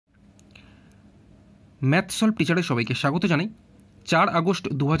Math solve টিচারের সবাইকে স্বাগত জানাই। 4 আগস্ট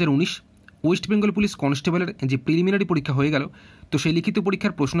 2019 ওয়েস্ট বেঙ্গল পুলিশ কনস্টেবলের যে প্রিলিমিনারি পরীক্ষা হয়ে গেল, তো সেই লিখিত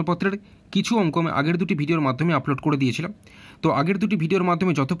পরীক্ষার প্রশ্নপত্রের কিছু অঙ্ক আমি আগের দুটি ভিডিওর মাধ্যমে আপলোড করে দিয়েছিলাম। তো আগের দুটি ভিডিওর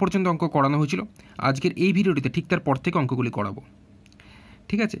মাধ্যমে যত পর্যন্ত অঙ্ক করানো হয়েছিল, আজকের এই ভিডিওটিতে ঠিক তার পর থেকে অঙ্কগুলি করাবো।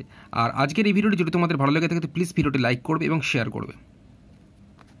 ঠিক আছে, আর আজকের এই ভিডিওটি যদি তোমাদের ভালো লাগে থাকে তো প্লিজ ভিডিওটি লাইক করবে এবং শেয়ার করবে।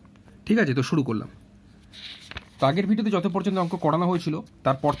 ঠিক আছে, তো শুরু করলাম। তো আগের ভিডিওতে যত পর্যন্ত অঙ্ক করানো হয়েছিল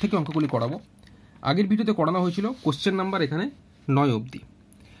তারপর থেকে অঙ্কগুলি করাবো। আগের ভিডিওতে করানো হয়েছিল কোশ্চেন নাম্বার এখানে 9 অবধি।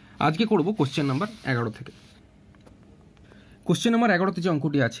 আজকে করব কোশ্চেন নাম্বার 11 থেকে। কোশ্চেন নাম্বার 11তে যে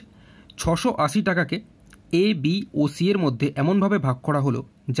অঙ্কটি আছে, 680 টাকাকে এ বি ও সি এর মধ্যে এমনভাবে ভাগ করা হলো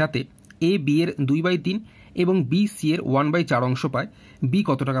যাতে এ বি এর 2/3 এবং বি সি এর 1/4 অংশ পায়। বি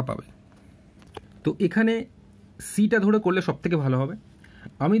কত টাকা পাবে? তো এখানে সিটা ধরে করলে সব থেকে ভালো হবে।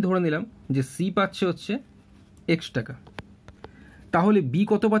 আমি ধরে নিলাম যে সি পাচ্ছে হচ্ছে এক্স টাকা, তাহলে বি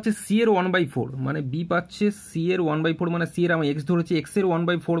কত পাচ্ছে? সি এর 1/4, মানে বি পাচ্ছে সি এর 1/4, মানে সি এর আমি এক্স ধরেছি, এক্স এর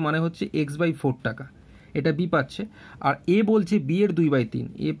 1/4 মানে হচ্ছে x/4 টাকা, এটা বি পাচ্ছে। আর এ বলছে বি এর 2/3,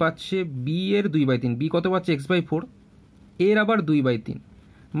 এ পাচ্ছে বি এর 2/3, বি কত পাচ্ছে? x/4, এর আবার 2/3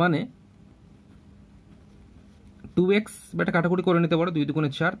 মানে 2x, এটা কাটাকুটি করে নিতে পারো, 2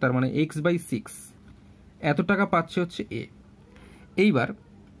 2 4, তার মানে x/6 এত টাকা পাচ্ছে হচ্ছে এ। এইবার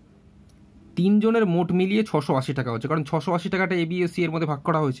তিনজনের মোট মিলিয়ে 680 টাকা হচ্ছে, কারণ 680 টাকাটা এ বি ও সি এর মধ্যে ভাগ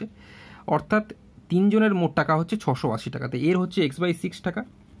করা হয়েছে, অর্থাৎ তিনজনের মোট টাকা হচ্ছে 680 টাকাতে। এর হচ্ছে x/6 টাকা,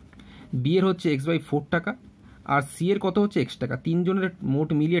 বি এর হচ্ছে x/4 টাকা, আর সি এর কত হচ্ছে x টাকা। তিনজনের মোট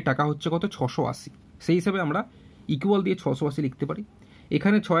মিলিয়ে টাকা হচ্ছে কত? 680। সেই হিসাবে আমরা ইকুয়াল দিয়ে 680 লিখতে পারি।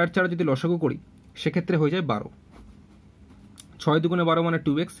 এখানে 6 আর 4 যদি লসাগু করি সেক্ষেত্রে হয়ে যায় 12। 6 2 12 মানে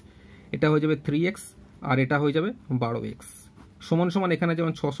 2x, এটা হয়ে যাবে 3x, আর এটা হয়ে যাবে 12x। সমান সমান এখানে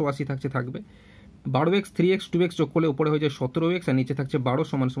যেমন 680 থাকছে থাকবে 12x, 3x, 2x যোগ করলে উপরে হয়ে যায় 17x, আর নিচে থাকছে 12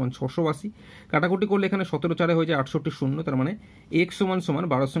 সমান সমান 680। কাটাকুটি করলে এখানে 17 4 হয়ে যায় 68 শূন্য, তার মানে x সমান সমান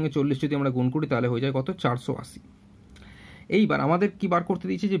 12 সঙ্গে 40 যদি আমরা গুণ করি তাহলে হয়ে যায় কত? 480। এইবার আমাদের কি বার করতে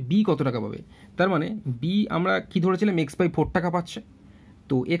দিয়েছে যে বি কত টাকা পাবে। তার মানে বি আমরা কি ধরেছিলাম? x/4 টাকা পাচ্ছে,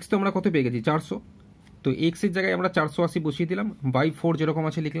 তো x তো আমরা কত পেয়ে গেছি? 400। তো x এর জায়গায় আমরা 480 বসিয়ে দিলাম, বাই 4 যেরকম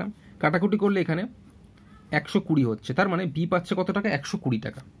আছে লিখলাম। কাটাকুটি করলে এখানে 120 হচ্ছে, তার মানে বি পাচ্ছে কত টাকা? 120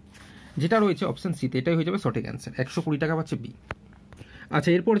 টাকা, যেটা রয়েছে অপশন সিতে, এটাই হয়ে যাবে সঠিক অ্যান্সার। 120 টাকা পাচ্ছে বি। আচ্ছা,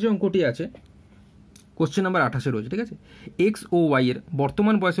 এরপর যে অঙ্কটি আছে কোশ্চেন নাম্বার 28 রয়েছে। ঠিক আছে, এক্স ও ওয়াই এর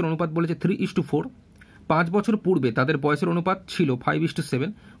বর্তমান বয়সের অনুপাত বলেছে 3:4। 5 বছর পূর্বে তাদের বয়সের অনুপাত ছিল 5:7।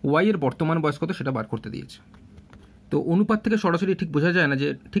 ওয়াই এর বর্তমান বয়স কত সেটা বার করতে দিয়েছে। তো অনুপাত থেকে সরাসরি ঠিক বোঝা যায় না যে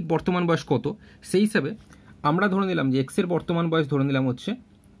ঠিক বর্তমান বয়স কত, সেই হিসাবে আমরা ধরে নিলাম যে এক্স এর বর্তমান বয়স ধরে নিলাম হচ্ছে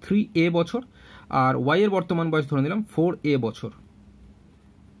 3a বছর, আর ওয়াই এর বর্তমান বয়স ধরে নিলাম 4a বছর।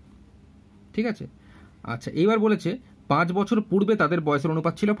 ঠিক আছে, আচ্ছা এইবার বলেছে 5 বছর পূর্বে তাদের বয়সের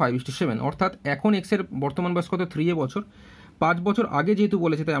অনুপাত ছিল 5:7, অর্থাৎ এখন এক্স এর বর্তমান বয়স কত? 3a বছর। 5 বছর আগে যেহেতু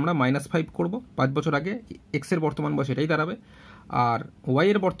বলেছে তাই আমরা -5 করব। 5 বছর আগে এক্স এর বর্তমান বয়স এটাই দাঁড়াবে, আর ওয়াই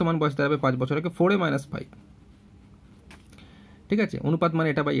এর বর্তমান বয়স দাঁড়াবে 5 বছর আগে 4a - 5। ঠিক আছে, অনুপাত মানে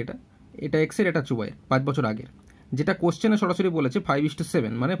এটা বাই এটা, এটা এক্স এর, এটা হচ্ছে ওয়াই এর 5 বছর আগের। যেটা কোশ্চেনে সরাসরি বলেছে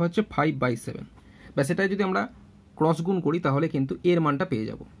 5:7 মানে হচ্ছে 5/7। ব্যাস, এটাই যদি আমরা ক্রস গুণ করি তাহলে কিন্তু এর মানটা পেয়ে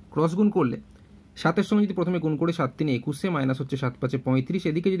যাব। ক্রস গুণ করলে 7-এর সঙ্গে যদি প্রথমে গুণ করি 7 3 21, মাইনাস হচ্ছে 7 5 35,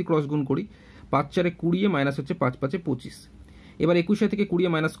 এদিকে যদি ক্রস গুণ করি 5 4 20, মাইনাস হচ্ছে 5 5 25। এবার 21 থেকে 20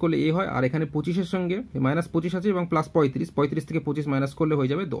 মাইনাস করলে এ হয়, আর এখানে 25-এর সঙ্গে -25 আছে এবং প্লাস 35, 35 থেকে 25 মাইনাস করলে হয়ে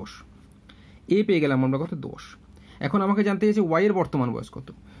যাবে 10। এ পেয়ে গেলাম আমরা কত? 10। এখন আমাকে জানতে চাইছে ওয়াই এর বর্তমান বয়স কত।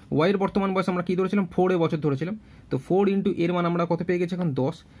 ওয়াই এর বর্তমান বয়স আমরা কি ধরেছিলাম? 4a বছর ধরেছিলাম, তো 4 ইন্টু এর মান আমরা কত পেয়ে গেছি এখন?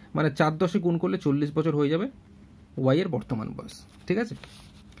 10, মানে 4 10-এ গুণ করলে 40 বছর হয়ে যাবে ওয়াই এর বর্তমান বয়স। ঠিক আছে,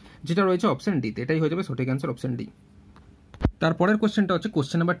 যেটা রয়েছে অপশন ডিতে, এটাই হয়ে যাবে সঠিক অ্যান্সার, অপশন ডি। তারপরের কোশ্চেনটা হচ্ছে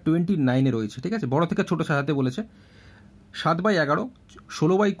কোশ্চেন নাম্বার 29-এ রয়েছে। ঠিক আছে, বড় থেকে ছোট সাজাতে বলেছে। 7/11,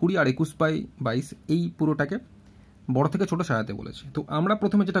 16/20 আর 21/22 এই পুরোটাকে বড় থেকে ছোট সাজাতে বলেছে। তো আমরা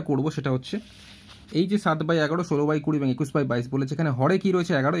প্রথমে যেটা করব সেটা হচ্ছে এই যে 7/11, 16/20 এবং 21/22 বলেছে, এখানে হরে কি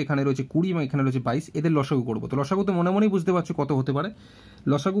রয়েছে? 11, এখানে রয়েছে 20 এবং এখানে রয়েছে 22, এদের লসাগু করবো। তো লসাগু তো মনে মনেই বুঝতে পারছো কত হতে পারে।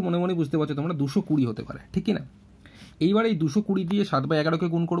 লসাগু মনে মনেই বুঝতে পারছো তোমরা 220 হতে পারে, ঠিক কি না? এইবার এই 220 দিয়ে 7/11-কে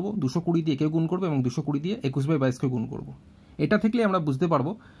গুণ করবো, 220 দিয়ে একে গুণ করবো এবং 220 দিয়ে 21/22-কে গুণ করবো। এটা থেকেই আমরা বুঝতে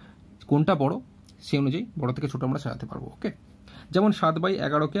পারবো কোনটা বড়, সেই অনুযায়ী বড় থেকে ছোট আমরা সাজাতে পারবো। ওকে, যেমন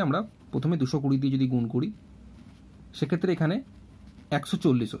 7/11-কে আমরা প্রথমে 220 দিয়ে যদি গুণ করি সেক্ষেত্রে এখানে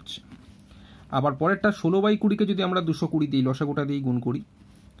 140 হচ্ছে। আবার পরেরটা 16/20-কে যদি আমরা 220 দিই লসাগুটা দিয়ে গুণ করি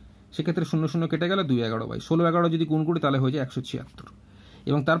সেক্ষেত্রে 0 0 কেটে গেল, 2 11 16/11 যদি গুণ করি তাহলে হয়ে যায় 176।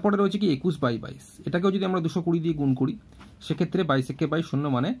 এবং তারপরে রয়েছে কি 21/22, এটাকেও যদি আমরা 220 দিয়ে গুণ করি সেক্ষেত্রে 22 একে 22 0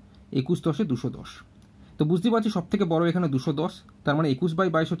 মানে 21 10-এ 210। তো বুঝতে পারছি সব থেকে বড় এখানে 210, তার মানে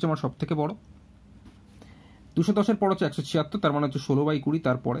 21/22 হচ্ছে আমার সব থেকে বড়। 210-এর পর হচ্ছে 176, তার মানে হচ্ছে 16/20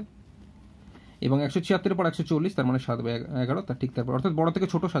 তারপরে, এবং 176-এর পর 140, তার মানে 7/11, তার ঠিক তারপর, অর্থাৎ বড় থেকে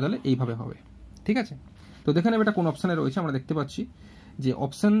ছোট সাজালে এইভাবে হবে। ঠিক আছে, তো দেখে নেবে এটা কোন অপশানে রয়েছে। আমরা দেখতে পাচ্ছি যে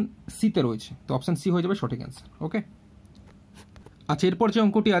অপশান সিতে রয়েছে, তো অপশান সি হয়ে যাবে সঠিক অ্যান্সার। ওকে, আচ্ছা, এরপর যে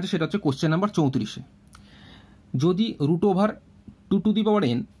অঙ্কটি আছে সেটা হচ্ছে কোশ্চেন নাম্বার 34-এ। যদি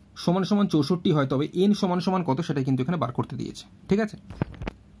 √2n সমান সমান 64 হয়, তবে n সমান সমান কত সেটা কিন্তু এখানে বার করতে দিয়েছে। ঠিক আছে,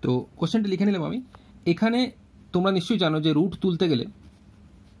 তো কোশ্চেনটি লিখে নিলাম আমি। এখানে তোমরা নিশ্চয়ই জানো যে রুট তুলতে গেলে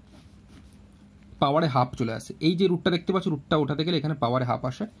পাওয়ারে হাফ চলে আসে। এই যে রুটটা দেখতে পাচ্ছ, রুটটা ওঠাতে গেলে এখানে পাওয়ারে হাফ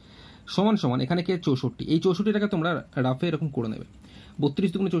আসে। সমান সমান এখানে কে 64, এই 64টাকে তোমরা রাফে এরকম করে নেবে। 32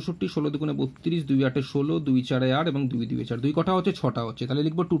 দুগুণে 64, 16 দুগুণে 32, 2 8 16, 2 4 8 এবং 2 2 4, 2 কটা হচ্ছে 6টা হচ্ছে, তাহলে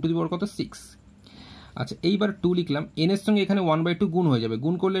লিখবো 2 টু দি পাওয়ার কত 6। আচ্ছা, এইবার 2 লিখলাম, n এর সঙ্গে এখানে 1/2 গুণ হয়ে যাবে,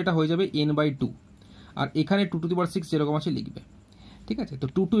 গুণ করলে এটা হয়ে যাবে n/2, আর এখানে 2 টু দি পাওয়ার 6 যেরকম আছে লিখবে। ঠিক আছে, তো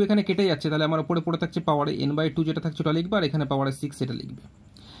 2 এখানে কেটে যাচ্ছে, তাহলে আমার উপরে পড়ে থাকছে পাওয়ারে n/2 যেটা থাকছে ওটা লিখবে, আর এখানে পাওয়ারে 6 সেটা লিখবে।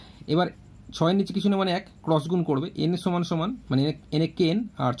 এবার 6-এর নিচে কিছু না, মানে 1 ক্রস গুণ করবে, n সমান সমান মানে n কে n,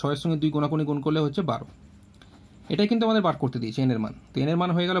 আর 6-এর সঙ্গে 2 গোনাগুনি গুণ করলে হচ্ছে 12। এটাই কিন্তু আমাদের বার করতে দিয়েছে n এর মান, তো n এর মান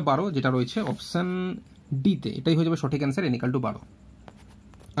হয়ে গেল 12, যেটা রয়েছে অপশান ডিতে, এটাই হয়ে যাবে সঠিক অ্যান্সার, n = 12।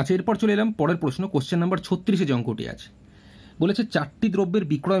 আচ্ছা, এরপর চলে এলাম পরের প্রশ্ন, কোশ্চেন নাম্বার 36-এ যে অঙ্কটি আছে। বলেছে 4টি দ্রব্যের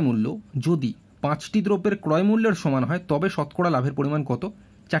বিক্রয় মূল্য যদি 5টি দ্রব্যের ক্রয় মূল্যের সমান হয়, তবে শতকরা লাভের পরিমাণ কত?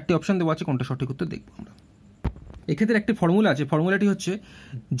 4টি অপশন দেওয়া আছে, কোনটা সঠিক উত্তর দেখবো আমরা। এক্ষেত্রে একটি ফর্মুলা আছে, ফর্মুলাটি হচ্ছে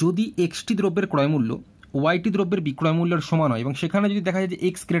যদি এক্সটি দ্রব্যের ক্রয় মূল্য ওয়াইটি দ্রব্যের বিক্রয় মূল্যের সমান হয়, এবং সেখানে যদি দেখা যায় যে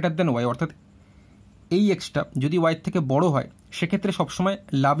এক্স গ্রেটার দেন ওয়াই, অর্থাৎ এই এক্সটা যদি ওয়াই থেকে বড় হয়, সেক্ষেত্রে সবসময়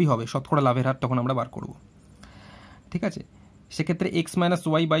লাভই হবে, শতকরা লাভের হার তখন আমরা বার করব। ঠিক আছে, সেক্ষেত্রে x minus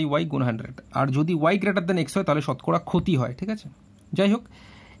Y by Y গুণ 100, আর যদি ওয়াই গ্রেটার দেন এক্স হয় তাহলে শতকরা ক্ষতি হয়। ঠিক আছে, যাই হোক,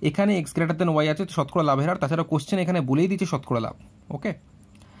 এখানে এক্স গ্রেটার দেন ওয়াই আছে, শতকরা লাভের হার, তাছাড়া কোশ্চেন এখানে বলেই দিচ্ছে শতকরা লাভ। ওকে,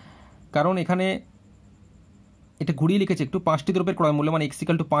 কারণ এখানে এটা ঘুরিয়ে লিখেছে একটু, 5টি দ্রব্যের ক্রয় মূল্য মানে x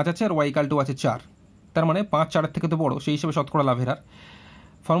 = 5 আছে, আর y = আছে 4, তার মানে 5 4-এর থেকে তো বড়, সেই হিসেবে শতকরা লাভের হার।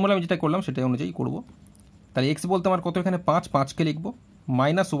 ফর্মুলা আমি যেটা করলাম সেটা অনুযায়ী করব। তাহলে x বলতে আমার কত, এখানে 5, 5কে লিখবো,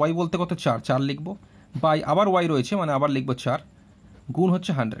 মাইনাস y বলতে কত 4, 4 লিখবো, বাই আবার y রয়েছে মানে আবার লিখবো 4, গুণ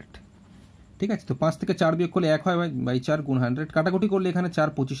হচ্ছে 100। ঠিক আছে, তো 5 থেকে 4 বিয়োগ করলে 1 হয়, বাই 4 গুণ 100, কাটাকুটি করলে এখানে 4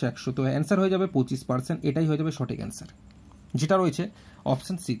 25 100, তো অ্যান্সার হয়ে যাবে 25%। এটাই হয়ে যাবে সঠিক অ্যান্সার, যেটা রয়েছে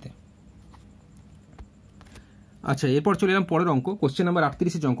অপশন সিতে। আচ্ছা, এরপর চলে এলাম পরের অঙ্ক, কোশ্চেন নাম্বার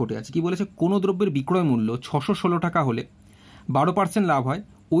 38-এ যে অঙ্কটি আছে। কি বলেছে, কোনো দ্রব্যের বিক্রয় মূল্য 616 টাকা হলে 12% লাভ হয়,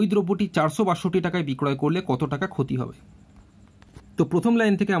 ওই দ্রব্যটি 462 টাকায় বিক্রয় করলে কত টাকা ক্ষতি হবে? তো প্রথম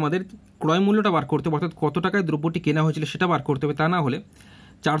লাইন থেকে আমাদের ক্রয় মূল্যটা বার করতে হবে, অর্থাৎ কত টাকায় দ্রব্যটি কেনা হয়েছিল সেটা বার করতে হবে। তা না হলে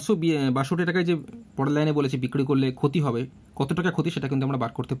 462 টাকায় যে পরের লাইনে বলেছে বিক্রি করলে ক্ষতি হবে, কত টাকা ক্ষতি সেটা কিন্তু আমরা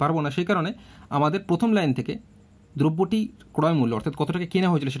বার করতে পারবো না। সেই কারণে আমাদের প্রথম লাইন থেকে দ্রব্যটি ক্রয় মূল্য, অর্থাৎ কত টাকা কেনা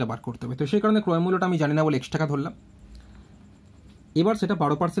হয়েছিল সেটা বার করতে হবে। তো সেই কারণে ক্রয় মূল্যটা আমি জানি না বলে x টাকা ধরলাম। এবার সেটা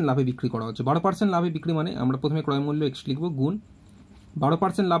 12% লাভে বিক্রি করা হচ্ছে। 12% লাভে বিক্রি মানে আমরা প্রথমে ক্রয় মূল্য x লিখবো, গুণ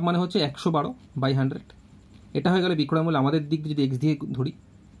 12% লাভ মানে হচ্ছে 112/100। এটা হয়ে গেলে বিক্রয় মূল্য, আমাদের দিক যদি x দিয়ে ধরি,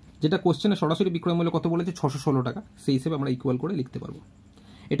 যেটা কোশ্চেনে সরাসরি বিক্রয় মূল্য কত বলেছে 616 টাকা, সেই হিসেবে আমরা ইকুয়াল করে লিখতে পারবো।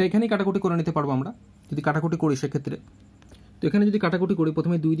 এটা এখানেই কাটাকুটি করে নিতে পারবো আমরা, যদি কাটাকুটি করি সেক্ষেত্রে। তো এখানে যদি কাটাকুটি করি,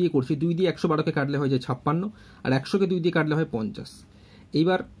 প্রথমে 2 দিয়ে করছি, 2 দিয়ে 112কে কাটলে হয় যায় 56, আর 100কে 2 দিয়ে কাটলে হয় 50।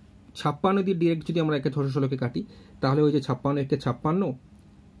 এইবার 56 দিয়ে ডিরেক্ট যদি আমরা 616কে কাটি, তাহলে হয়ে যায় 56 1 56,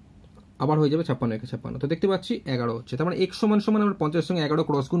 আবার হয়ে যাবে 56 1 56, তো দেখতে পাচ্ছি 11 হচ্ছে। তার মানে x সমান সমান আমরা 50-এর সঙ্গে 11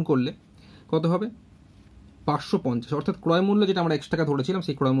 ক্রস গুণ করলে কত হবে 550, অর্থাৎ ক্রয় মূল্য যেটা আমরা x টাকা ধরেছিলাম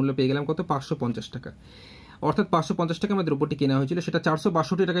সেই ক্রয় মূল্য পেয়ে গেলাম কত 550 টাকা। অর্থাৎ 550 টাকা আমার দ্রব্যটি কেনা হয়েছিল, সেটা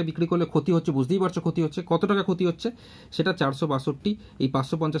 462 টাকায় বিক্রি করলে ক্ষতি হচ্ছে, বুঝতেই পারছো ক্ষতি হচ্ছে। কত টাকা ক্ষতি হচ্ছে সেটা 462, এই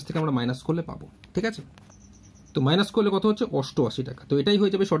 550 থেকে আমরা মাইনাস করলে পাবো। ঠিক আছে, তো মাইনাস করলে কত হচ্ছে 88 টাকা। তো এটাই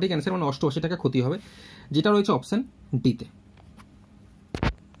হয়ে যাবে সঠিক অ্যান্সার, মানে 88 টাকা ক্ষতি হবে, যেটা রয়েছে অপশন ডিতে।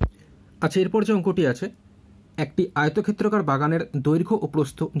 আচ্ছা, এরপর যে অঙ্কটি আছে, একটি আয়তক্ষেত্রাকার বাগানের দৈর্ঘ্য ও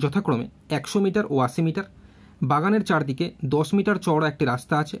প্রস্থ যথাক্রমে 100 মিটার ও 80 মিটার। বাগানের চারদিকে 10 মিটার চওড়া একটি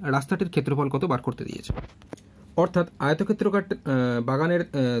রাস্তা আছে, রাস্তাটির ক্ষেত্রফল কত বার করতে দিয়েছে। অর্থাৎ আয়তক্ষেত্রাকার বাগানের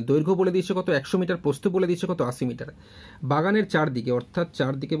দৈর্ঘ্য বলে দিয়েছে কত 100 মিটার, প্রস্থ বলে দিয়েছে কত 80 মিটার। বাগানের চারদিকে, অর্থাৎ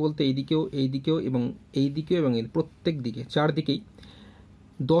চারদিকে বলতে এইদিকেও এবং এর প্রত্যেক দিকে চারদিকেই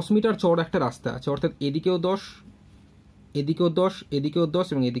 10 মিটার চওড়া একটা রাস্তা আছে, অর্থাৎ এদিকেও 10, এদিকেও 10, এদিকেও 10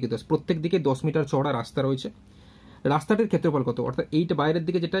 এবং এদিকে 10, প্রত্যেক দিকে 10 মিটার চওড়া রাস্তা রয়েছে। রাস্তাটির ক্ষেত্রফল কত, অর্থাৎ এইটা বাইরের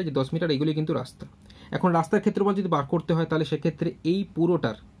দিকে যেটা যে 10 মিটার, এগুলি কিন্তু রাস্তা। এখন রাস্তার ক্ষেত্রফল যদি বার করতে হয়, তাহলে সেক্ষেত্রে এই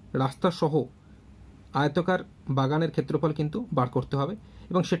পুরোটার রাস্তা সহ আয়তকার বাগানের ক্ষেত্রফল কিন্তু বার করতে হবে,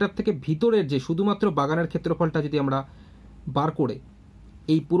 এবং সেটার থেকে ভিতরের যে শুধুমাত্র বাগানের ক্ষেত্রফলটা যদি আমরা বার করে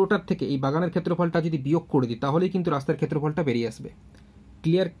এই পুরোটার থেকে এই বাগানের ক্ষেত্রফলটা যদি বিয়োগ করে দিই, তাহলেই কিন্তু রাস্তার ক্ষেত্রফলটা বেরিয়ে আসবে।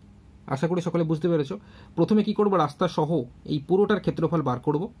 ক্লিয়ার? আশা করি সকলে বুঝতে পেরেছো। প্রথমে কি করব, রাস্তা সহ এই পুরোটার ক্ষেত্রফল বার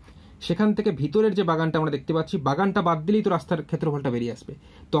করব। সেখান থেকে ভিতরের যে বাগানটা আমরা দেখতে পাচ্ছি, বাগানটা বাদ দিলেই তো রাস্তার ক্ষেত্রফলটা বেরিয়ে আসবে।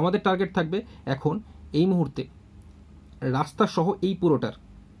 তো আমাদের টার্গেট থাকবে এখন এই মুহূর্তে রাস্তা সহ এই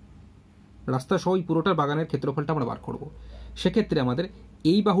পুরোটার বাগানের ক্ষেত্রফলটা আমরা বার করব। সেক্ষেত্রে আমাদের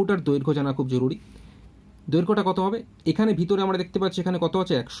এই বাহুটার দৈর্ঘ্য জানা খুব জরুরি। দৈর্ঘ্যটা কত হবে, এখানে ভিতরে আমরা দেখতে পাচ্ছি এখানে কত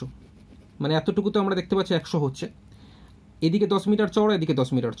আছে 100, মানে এতটুকু তো আমরা দেখতে পাচ্ছি 100 হচ্ছে। এদিকে 10 মিটার চওড়া, এদিকে 10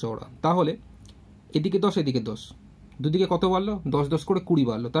 মিটার চওড়া, তাহলে এদিকে 10 এদিকে 10, দুদিকে কত বাড়লো, 10 10 করে 20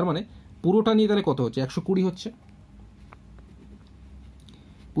 বাড়লো। তার মানে পুরোটা নিয়ে তাহলে কত হচ্ছে, 120 হচ্ছে।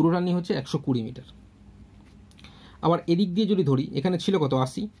 পুরোটা নিয়ে হচ্ছে 120 মিটার। আবার এদিক দিয়ে যদি ধরি, এখানে ছিল কত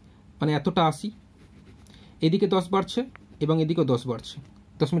 80, মানে এতটা 80, এদিকে 10 বাড়ছে এবং এদিকেও 10 বাড়ছে,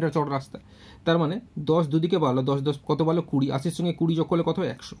 10 মিটার চওড়া রাস্তা। তার মানে 10 দুদিকে বাড়লো, 10 10 কত বাড়লো 20, 80-র সঙ্গে 20 যোগ করলে কত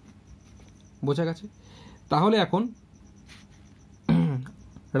হয় 100। বোঝা গেছে? তাহলে এখন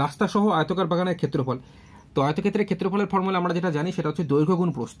রাস্তা সহ আয়তকার বাগানের ক্ষেত্রফল। তো আয়তক্ষেত্রের ক্ষেত্রফলের ফর্মুলা আমরা যেটা জানি সেটা হচ্ছে দৈর্ঘ্য গুণ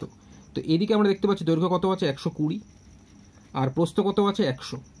প্রস্থ। তো এদিকে আমরা দেখতে পাচ্ছি দৈর্ঘ্য কত আছে 120 আর প্রস্থ কত আছে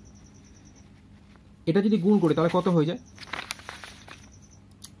 100। এটা যদি গুণ করি তাহলে কত হয়ে যায়,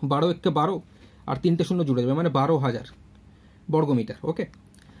 12 × 12 আর 3টে শূন্য জুড়ে যাবে, মানে 12,000 বর্গমিটার। ওকে,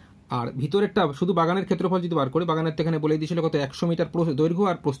 আর ভিতরেরটা শুধু বাগানের ক্ষেত্রফল যদি বার করি, বাগানের তো এখানে বলে দিয়েছিল কত 100 মিটার দৈর্ঘ্য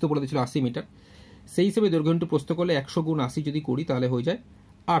আর প্রস্থ বলে দিয়েছিল 80 মিটার। সেই হিসেবে দৈর্ঘ্য ইন্টু প্রস্থ করলে 100 গুণ 80 যদি করি তাহলে হয়ে যায়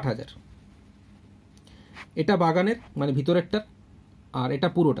 8,000। এটা বাগানের মানে ভিতরেরটা, আর এটা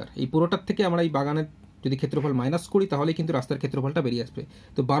পুরোটার। এই পুরোটার থেকে আমরা এই বাগানের যদি ক্ষেত্রফল মাইনাস করি তাহলে কিন্তু রাস্তার ক্ষেত্রফলটা বেরিয়ে আসবে।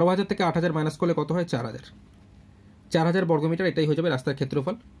 তো 12,000 থেকে 8,000 মাইনাস করলে কত হয় 4,000 বর্গমিটার। এটাই হয়ে যাবে রাস্তার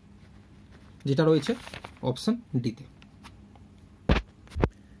ক্ষেত্রফল, যেটা রয়েছে অপশন ডিতে।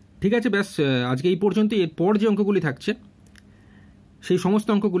 ঠিক আছে, ব্যাস আজকে এই পর্যন্ত। এরপর যে অঙ্কগুলি থাকছে সেই সমস্ত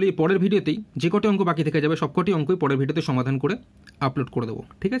অঙ্কগুলি পরের ভিডিওতেই, যে কটি অঙ্ক বাকি থেকে যাবে সবকটি অঙ্কই পরের ভিডিওতে সমাধান করে আপলোড করে দেবো।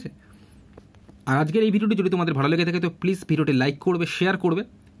 ঠিক আছে, আর আজকের এই ভিডিওটি যদি তোমাদের ভালো লেগে থাকে তো প্লিজ ভিডিওটি লাইক করবে, শেয়ার করবে।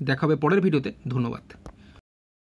 দেখা হবে পরের ভিডিওতে। ধন্যবাদ।